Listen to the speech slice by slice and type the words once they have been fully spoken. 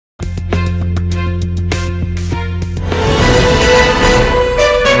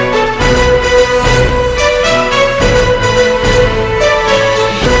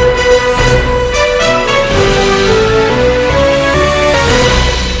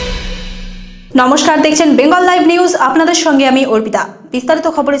নমস্কার, দেখছেন Bengal live news. আপনাদের সঙ্গে আমি অর্পিতা। বিস্তারিত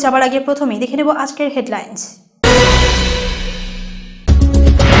খবরে যাবার আগে প্রথমেই দেখে নেব আজকের হেডলাইন্স।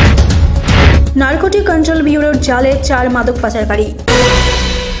 নার্কোটিক কন্ট্রোল ব্যুরোর জালে 4 মাদক পাচারকারী।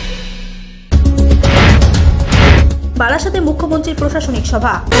 বারাসাতে মুখ্যমন্ত্রীর প্রশাসনিক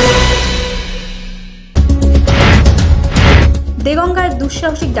সভা। দেগঙ্গায়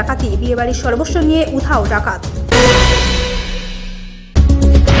দুঃসাহসিক ডাকাতি, বিয়েবাড়ির সর্বস্ব নিয়ে উধাও ডাকাত।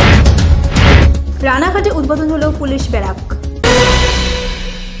 রানাঘাটে উদ্বোধন হলো পুলিশ ব্যারাক।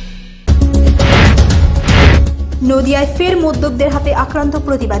 নদিয়ায় ফের মদ্যপদের হাতে আক্রান্ত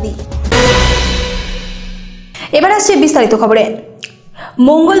প্রতিবাদী। এবার আসছে বিস্তারিত খবরে।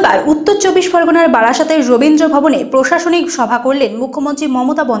 মঙ্গলবার উত্তর 24 পরগনার বারাসাতের রবীন্দ্র ভবনে প্রশাসনিক সভা করলেন মুখ্যমন্ত্রী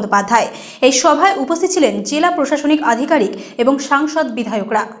মমতা বন্দ্যোপাধ্যায়। এই সভায় উপস্থিত ছিলেন জেলা প্রশাসনিক আধিকারিক এবং সাংসদ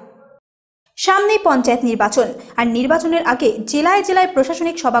বিধায়করা। সামনেই পঞ্চায়েত নির্বাচন, আর নির্বাচনের আগে জেলায় জেলায়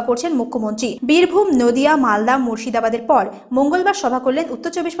প্রশাসনিক সভা করছেন মুখ্যমন্ত্রী। বীরভূম, নদিয়া, মালদা, মুর্শিদাবাদের পর মঙ্গলবার সভা করলেন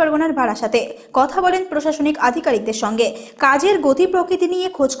উত্তর 24 পরগনার বারাসাতে। কথা বলেন প্রশাসনিক আধিকারিকদের সঙ্গে। কাজের গতি প্রকৃতি নিয়ে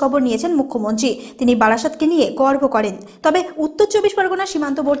খোঁজখবর নিয়েছেন মুখ্যমন্ত্রী। তিনি বারাসাতকে নিয়ে গর্ব করেন। তবে উত্তর 24 পরগনা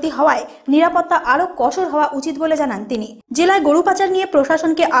সীমান্তবর্তী হওয়ায় নিরাপত্তা আরও কঠোর হওয়া উচিত বলে জানান তিনি। জেলায় গরু পাচার নিয়ে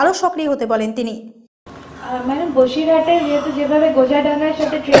প্রশাসনকে আরও সক্রিয় হতে বলেন তিনি। মানে বসিরহাটে যেভাবে গোজাডাঙ্গার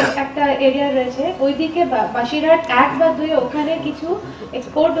সাথে ট্রেন একটা এরিয়া রয়েছে, ওইদিকে বাসিরহাট 1 বা 2 ওখানে কিছু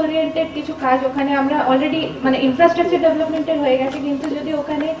এক্সপোর্ট ওরিয়েন্টেড কিছু কাজ ওখানে আমরা অলরেডি মানে ইনফ্রাস্ট্রাকচার ডেভেলপমেন্টের হয়ে গেছে, কিন্তু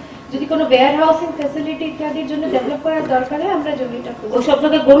যদি কোনো ওয়্যার হাউসিং ফ্যাসিলিটি ইত্যাদির জন্য ডেভেলপ করার দরকার হয় আমরা জমিটা ওই সব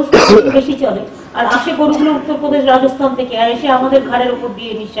জায়গায় গরু বেশি চলে, আর আসে গরুগুলো উত্তরপ্রদেশ, রাজস্থান থেকে, আর এসে আমাদের ঘাড়ের উপর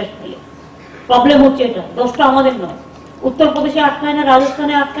দিয়ে নিঃশ্বাস ফেলে। প্রবলেম হচ্ছে এটা, দোষটা আমাদের নয়। উত্তরপ্রদেশে আটকায় না,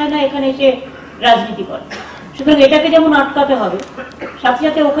 রাজস্থানে আটকায় না, এখানে এসে রাজনীতি করে। সুতরাং এটাকে যেমন আটকাতে হবে, সাথে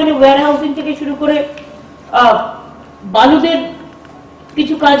সাথে ওখানে ওয়্যার হাউসিং থেকে শুরু করে বালুদের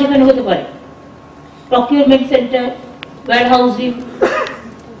কিছু কাজ এখানে হতে পারে। প্রকিউরমেন্ট সেন্টার, ওয়্যার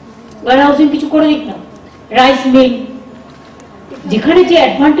হাউসিং কিছু করে দিক না, রাইস মিল, যেখানে যে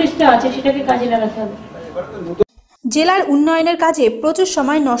অ্যাডভান্টেজটা আছে সেটাকে কাজে লাগাতে হবে। জেলার উন্নয়নের কাজে প্রচুর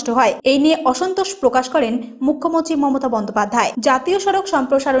সময় নষ্ট হয়, এই নিয়ে অসন্তোষ প্রকাশ করেন মুখ্যমন্ত্রী মমতা বন্দ্যোপাধ্যায়। জাতীয় সড়ক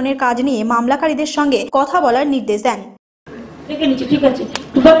সম্প্রসারণের কাজ নিয়ে মামলাকারীদের সঙ্গে কথা বলার নির্দেশ দেন। ঠিক আছে,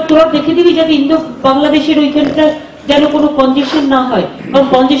 তোরা দেখে দিবি যাতে ইন্দো বাংলাদেশের ওইখানটা যেন কোনো কনজেশন না হয়, কারণ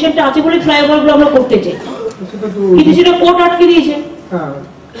কনজেশনটা আছে বলে ফ্লাইওভার গুলো আমরা করতে চাই, কিন্তু সেটা কোর্ট আটকে দিয়েছে।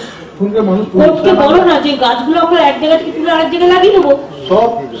 কোর্টকে বলো না যে গাছগুলো আমরা এক জায়গা থেকে তুলে আরেক জায়গায় লাগিয়ে দেবো।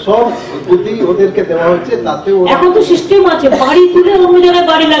 সব বুদ্ধি ওদেরকে দেওয়া হচ্ছে, তাতে এখন তো সিস্টেম আছে, বাড়ি তুলে অন্য জায়গায়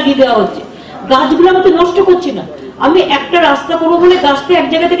বাড়ি লাগিয়ে দেওয়া হচ্ছে। গাছগুলো আমি তো নষ্ট করছি না, আমি একটা রাস্তা করবো বলে গাছটা এক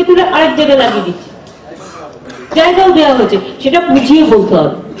জায়গা থেকে তুলে আরেক জায়গায় লাগিয়ে দিচ্ছি। জায়গাও দেওয়া হয়েছে, সেটা বুঝিয়ে বলতে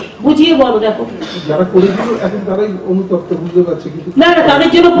হবে। বুঝিয়ে বলো, দেখো যারা করেছিল এখন তারাই অনুতপ্ত, বুঝতে পারছে না, তাদের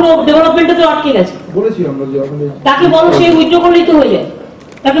জন্য পুরো ডেভেলপমেন্টটা তো আটকে গেছে। বলেছি আমরা যে তাকে বলো সে উইথড্র করলেই তো হয়ে যায়।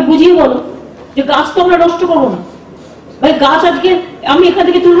 তাকে বুঝিয়ে বলো যে গাছ তো আমরা নষ্ট করবো না ভাই, গাছ আজকে আমি এখান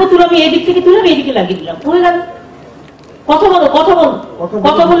থেকে তুলবো, আমি এদিক থেকে তুললাম, এদিকে লাগিয়ে দিলাম, হয়ে গেল।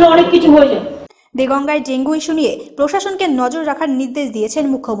 কথা বললে অনেক কিছু হয়ে যায়। দেগঙ্গায় ডেঙ্গু ইস্যু নিয়ে প্রশাসনকে নজর রাখার নির্দেশ দিয়েছেন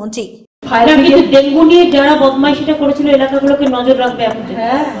মুখ্যমন্ত্রী। কিন্তু ডেঙ্গু নিয়ে যারা বদমাইশিটা করেছিল এলাকাগুলোকে নজর রাখবে।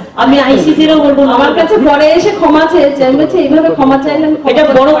 আমি আইসিসিরও বলবো, আমার কাছে পরে এসে ক্ষমা চেয়েছে, আমি বলছি এইভাবে ক্ষমা চাইলাম, এটা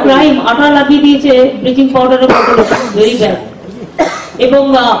বড় ক্রাইম। আটা লাগিয়ে দিয়েছে ব্লিচিং পাউডারের বদলে, ভেরি ব্যাড। এবং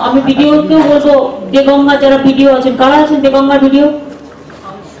আমি ভিডিওতেও বলবো, দেগঙ্গা যারা ভিডিও আছেন, কারা আছেন দেগঙ্গার ভিডিও,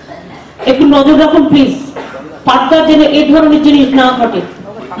 একটু নজর রাখুন প্লিজ। পাটকার যেন এই ধরনের জিনিস না ঘটে।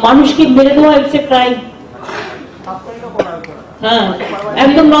 মানুষকে মেরে দেওয়া ইটস এ ক্রাইম। হ্যাঁ,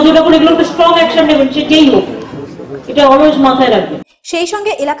 একদম নজর রাখুন, এগুলোকে স্ট্রং অ্যাকশন নেবেন, সে যেই হোক, এটা অলওয়েজ মাথায় রাখবেন। সেই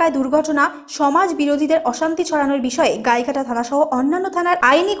সঙ্গে এলাকায় দুর্ঘটনা, সমাজ বিরোধীদের অশান্তি ছড়ানোর বিষয়ে গাইঘাটা থানা সহ অন্যান্য থানার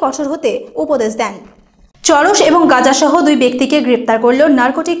আইনি কঠোর হতে উপদেশ দেন। চরস এবং গাঁজাসহ 2 ব্যক্তিকে গ্রেপ্তার করল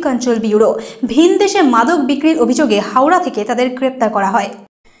নার্কোটিক কন্ট্রোল ব্যুরো। ভিন দেশে মাদক বিক্রির অভিযোগে হাওড়া থেকে তাদের গ্রেপ্তার করা হয়।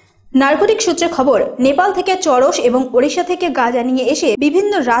 নার্কোটিক সূত্রে খবর, নেপাল থেকে চরস এবং ওড়িশা থেকে গাঁজা নিয়ে এসে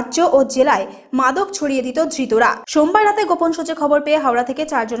বিভিন্ন রাজ্য ও জেলায় মাদক ছড়িয়ে দিত ধৃতরা। সোমবার রাতে গোপন সূত্রে খবর পেয়ে হাওড়া থেকে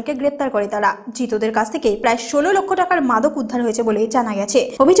 4 জনকে গ্রেপ্তার করে তারা। ধৃতদের কাছ থেকে প্রায় 16 লক্ষ টাকার মাদক উদ্ধার হয়েছে বলে জানা গেছে।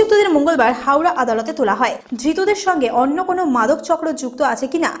 অভিযুক্তদের মঙ্গলবার হাওড়া আদালতে তোলা হয়। ধৃতদের সঙ্গে অন্য কোনো মাদক চক্র যুক্ত আছে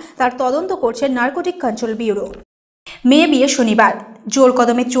কিনা তার তদন্ত করছে নার্কোটিক কন্ট্রোল ব্যুরো। মেয়ে বিয়ে শনিবার। জোর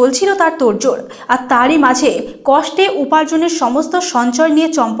কদমে চলছিল তার তোড়জোড়, আর তারই মাঝে কষ্টে উপার্জনের সমস্ত সঞ্চয় নিয়ে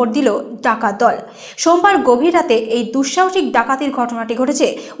চম্পট দিল ডাকাত দল। সোমবার গভীর রাতে এই দুঃসাহসিক ডাকাতির ঘটনাটি ঘটেছে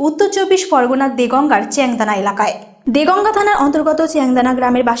উত্তর 24 পরগনার দেগঙ্গার চ্যাংদানা এলাকায়। দেগঙ্গা থানার অন্তর্গত চ্যাংদানা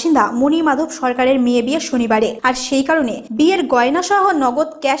গ্রামের বাসিন্দা মণি মাধব সরকারের মেয়ে বিয়ে শনিবারে, আর সেই কারণে বিয়ের গয়না সহ নগদ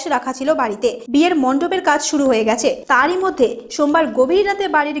ক্যাশ রাখা ছিল বাড়িতে। বিয়ের মণ্ডপের কাজ শুরু হয়ে গেছে, তারই মধ্যে সোমবার গভীর রাতে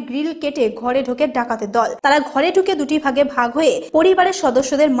বাড়ির গ্রিল কেটে ঘরে ঢোকে ডাকাতের দল। তারা ঘরে ঢুকে দুটি ভাগে ভাগ হয়ে পরিবারের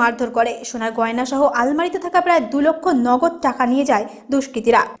সদস্যদের মারধর করে। সোনার গয়না সহ আলমারিতে থাকা প্রায় 2 লক্ষ নগদ টাকা নিয়ে যায়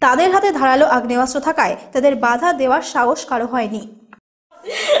দুষ্কৃতীরা। তাদের হাতে ধারালো আগ্নেয়াস্ত্র থাকায় তাদের বাধা দেওয়ার সাহস কারো হয়নি।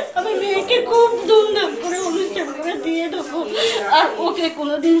 আমি মেয়েকে খুব ধুমধাম করে অনুষ্ঠান করে দিয়ে দেবো, আর ওকে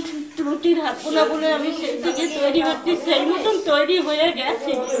কোনোদিন ত্রুটি রাখবো না বলে আমি সেই দিকে তৈরি হচ্ছি, সেই মতন তৈরি হয়ে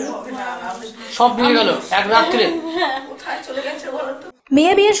গেছে। সব নিয়ে গেল এক রাত্রে। হ্যাঁ,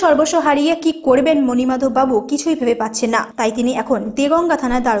 মেয়ে বিয়ের সর্বস্ব হারিয়ে কি করবেন মণিমাধব বাবু কিছুই ভেবে পাচ্ছেন না, তাই তিনি এখন দেগঙ্গা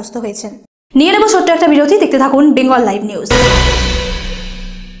থানার দ্বারস্থ হয়েছেন। নিয়ে নেব ছোট্ট একটা বিরতি, দেখতে থাকুন Bengal live news.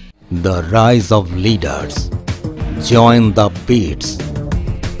 The rise of leaders. Join the beats.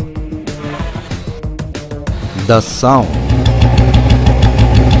 The sound.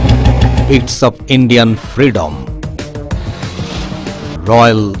 It's of Indian freedom.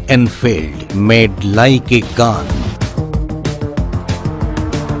 Royal Enfield, made like a gun.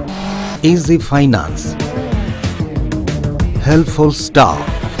 Easy finance. Helpful staff.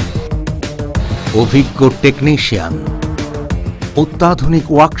 অভিজ্ঞ টেকনিশিয়ান, অত্যাধুনিক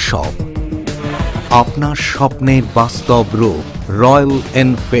ওয়ার্কশপ, আপনার স্বপ্নের বাস্তব রূপ। রয়্যাল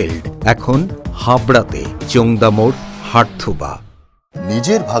এনফিল্ড এখন হাবড়াতে, চোংদা মোড়, হাটথুবা।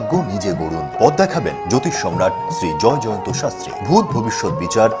 নিজের ভাগ্য নিজে গড়ুন। পথ দেখাবেন জ্যোতিষ সম্রাট শ্রী জয় জয়ন্ত শাস্ত্রী। ভূত ভবিষ্যৎ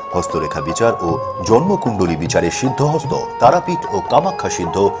বিচার, হস্তরেখা বিচার ও জন্মকুণ্ডলী বিচারের সিদ্ধহস্ত, তারাপীঠ ও কামাখ্যা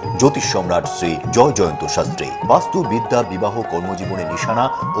সিদ্ধ জ্যোতিষ সম্রাট শ্রী জয় জয়ন্ত শাস্ত্রী। বাস্তু বিদ্যা, বিবাহ, কর্মজীবনে নিশানা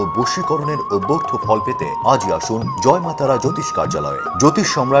ও বশীকরণের অব্যর্থ ফল পেতে আজই আসুন জয় মাতারা জ্যোতিষ কার্যালয়ে। জ্যোতিষ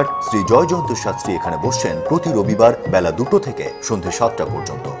সম্রাট শ্রী জয় জয়ন্ত শাস্ত্রী এখানে বসছেন প্রতি রবিবার বেলা 2টো থেকে সন্ধ্যে 7টা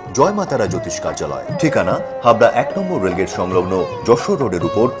পর্যন্ত। জয় মাতারা জ্যোতিষ কার্যালয়, ঠিকানা হাবড়া 1 নম্বর রেলগেট সংলগ্ন যশোর রোডের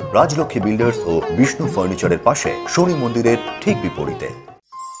উপর, রাজলক্ষ্মী বিল্ডার্স ও বিষ্ণু ফার্নিচারের পাশে, শনি মন্দিরের ঠিক বিপরীতে।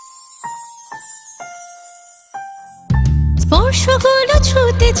 স্পর্শগুলো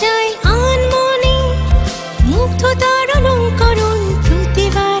ছুতে চাই আনমনে, মুগ্ধতার অলঙ্করণ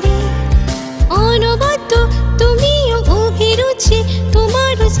প্রতিবারে অনবদ্য, তুমিও অভিরুচি,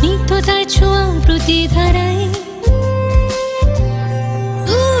 তোমার স্নিগ্ধতার ছোঁয়া প্রতিধারায়।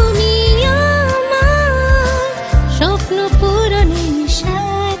 তুমি আমার স্বপ্ন পূরণের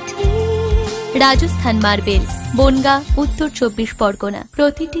সাথী। রাজস্থান মার্বেল, বনগাঁ, উত্তর 24 পরগনা।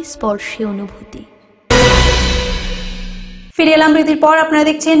 প্রতিটি স্পর্শে অনুভূতি। ফিরে এলাম বিরতির পর, আপনারা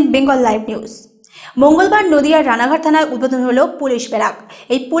দেখছেন বেঙ্গল লাইভ নিউজ। মঙ্গলবার নদিয়ার রানাঘাট থানায় উদ্বোধন হলো পুলিশ ব্যারাক।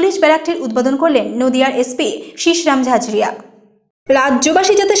 এই পুলিশ ব্যারাকটির উদ্বোধন করলেন নদিয়ার এসপি শিশরাম ঝাঝরিয়া।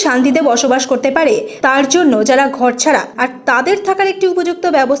 রাজ্যবাসী যাতে শান্তিতে বসবাস করতে পারে তার জন্য যারা ঘর ছাড়া আর তাদের থাকার একটি উপযুক্ত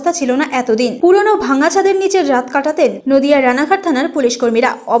ব্যবস্থা ছিল না এতদিন, পুরনো ভাঙা ছাদের নিচে রাত কাটাতেন নদিয়ার রানাঘাট থানার পুলিশ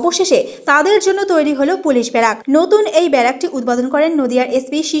কর্মীরা। অবশেষে তাদের জন্য তৈরি হলো পুলিশ ব্যারাক। নতুন এই ব্যারাকটি উদ্বোধন করেন নদিয়ার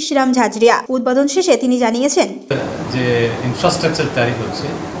এসপি শিশরাম ঝাঝরিয়া। উদ্বোধন শেষে তিনি জানিয়েছেন যে ইনফ্রাস্ট্রাকচার তৈরি হচ্ছে,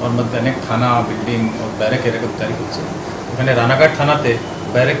 ওর মধ্যে অনেক থানা, বিল্ডিং ও ব্যারাক এরকম তৈরি হচ্ছে। ওখানে রানাঘাট থানাতে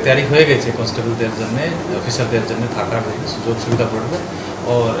ব্যারাক তৈরি হয়ে গেছে, কনস্টেবলদের জন্য, অফিসারদের জন্য থাকার সুযোগ সুবিধা পড়বে।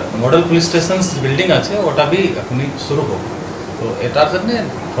 और मॉडल पुलिस स्टेशन बिल्डिंग আছে, ওটা भी এখনই শুরু হবে। তো এটার জন্য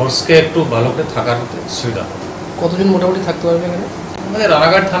ফোর্সকে একটু ভালো করে থাকার সুবিধা হবে। কতজন মোটামুটি থাকতে পারবে এখানে? আমাদের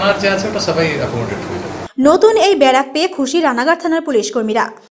রানাঘাট থানার যে আছে ওটা সবাই অ্যাকোমোডেট হয়ে যাবে। নতুন এই ব্যারাক পেয়ে খুশি রানাঘাট থানার পুলিশ কর্মীরা।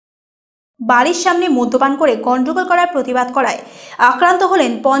 বাড়ির সামনে মদ্যপান করে গন্ডগোল করার প্রতিবাদ করায় আক্রান্ত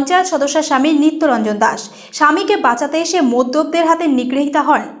হলেন পঞ্চায়েত সদস্যের স্বামী নিত্যরঞ্জন দাস। স্বামীকে বাঁচাতে এসে মদ্যপদের হাতে নিগৃহীতা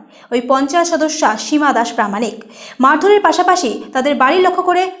হন ওই পঞ্চায়েত সদস্যা সীমা দাস প্রামাণিক। মারধরের পাশাপাশি তাদের বাড়ি লক্ষ্য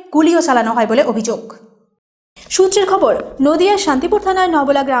করে গুলিও চালানো হয় বলে অভিযোগ। সূত্রের খবর, নদিয়ার শান্তিপুর থানার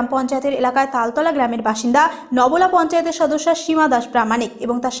নবলা গ্রাম পঞ্চায়েতের এলাকায় তালতলা গ্রামের বাসিন্দা নবলা পঞ্চায়েতের সদস্য সীমা দাস প্রামাণিক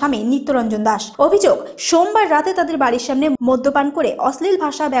এবং তার স্বামী নিত্যরঞ্জন দাস। অভিযোগ, সোমবার রাতে তাদের বাড়ির সামনে মদ্যপান করে অশ্লীল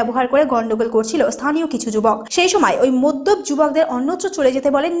ভাষা ব্যবহার করে গন্ডগোল করছিল স্থানীয় কিছু যুবক। সেই সময় ওই মদ্যপ যুবকদের অন্যত্র চলে যেতে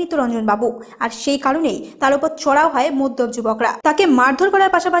বলেন নিত্যরঞ্জন বাবু, আর সেই কারণেই তার উপর চড়াও হয় মদ্যপ যুবকরা। তাকে মারধর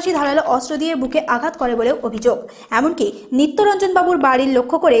করার পাশাপাশি ধারালো অস্ত্র দিয়ে বুকে আঘাত করে বলেও অভিযোগ। এমনকি নিত্যরঞ্জন বাবুর বাড়ির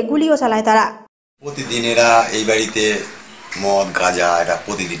লক্ষ্য করে গুলিও চালায় তারা। প্রতিদিন এরা এই বাড়িতে মদ গাঁজা এরা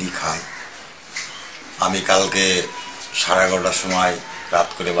প্রতিদিনই খায়। আমি কালকে 11:30টার সময় রাত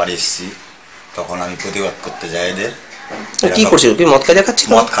করে বাড়ি এসেছি, তখন আমি প্রতিবাদ করতে যাই। এদের কি করছিল? কি মদ গাঁজা খাচ্ছিল?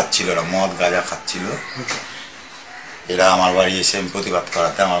 মদ খাচ্ছিল, এরা মদ গাঁজা খাচ্ছিল। এরা আমার বাড়ি এসে, আমি প্রতিবাদ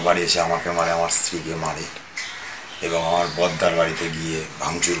করাতে আমার বাড়ি এসে আমাকে মারে, আমার স্ত্রীকে মারে। এবং আমার বদ্দার বাড়িতে গিয়ে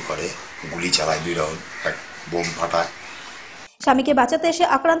ভাঙচুর করে, গুলি চালায়, 2 রাউন্ড, এক বোম ফাটায়। স্বামীকে বাঁচাতে এসে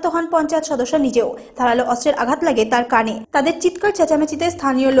আক্রান্ত হন পঞ্চায়েত সদস্য নিজেও। ধারালো অস্ত্রের আঘাত লাগে তার কানে। তাদের চিৎকার চেঁচামেচিতে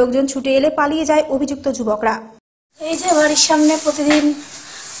স্থানীয় লোকজন ছুটে এলে পালিয়ে যায় অভিযুক্ত যুবকরা। এই যে বাড়ির সামনে প্রতিদিন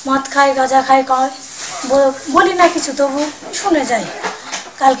মদ খায়, গাঁজা খায়, বলি না কিছু, তবু শুনে যাই।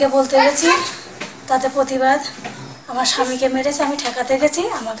 কালকে বলতে গেছি, তাতে প্রতিবাদ। আমার স্বামীকে মেরেছে, আমি ঠেকাতে গেছি,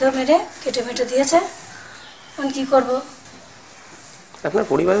 আমাকেও মেরে কেটে মেটে দিয়েছে। এখন কী করবো? আপনার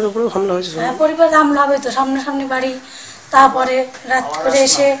পরিবারের উপরেও হামলা হয়েছে? হ্যাঁ, পরিবারে হামলা হবে তো, সামনাসামনি বাড়ি। তারপরে রাত করে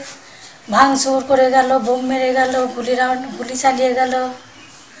এসে ভাঙচুর করে গেল, বোম মেরে গেল, গুলি চালিয়ে গেল,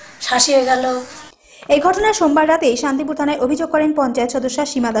 শাসিয়ে গেল। এই ঘটনায় সোমবার রাতে শান্তিপুর থানায় অভিযোগ করেন পঞ্চায়েত সদস্য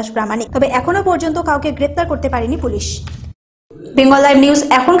সীমা দাস প্রামাণিক। তবে এখনো পর্যন্ত কাউকে গ্রেপ্তার করতে পারেনি পুলিশ। বেঙ্গল লাইভ নিউজ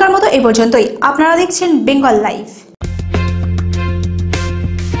এখনকার মতো এই পর্যন্তই। আপনারা দেখছেন বেঙ্গল লাইভ।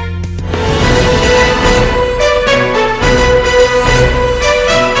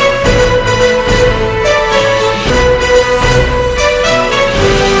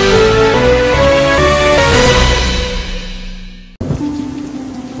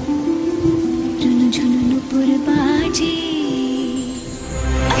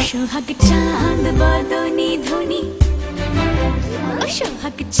 সোহাগ চাঁদ বদনি ধনি,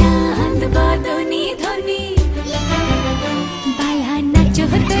 সোহাগ চাঁদ বদনি।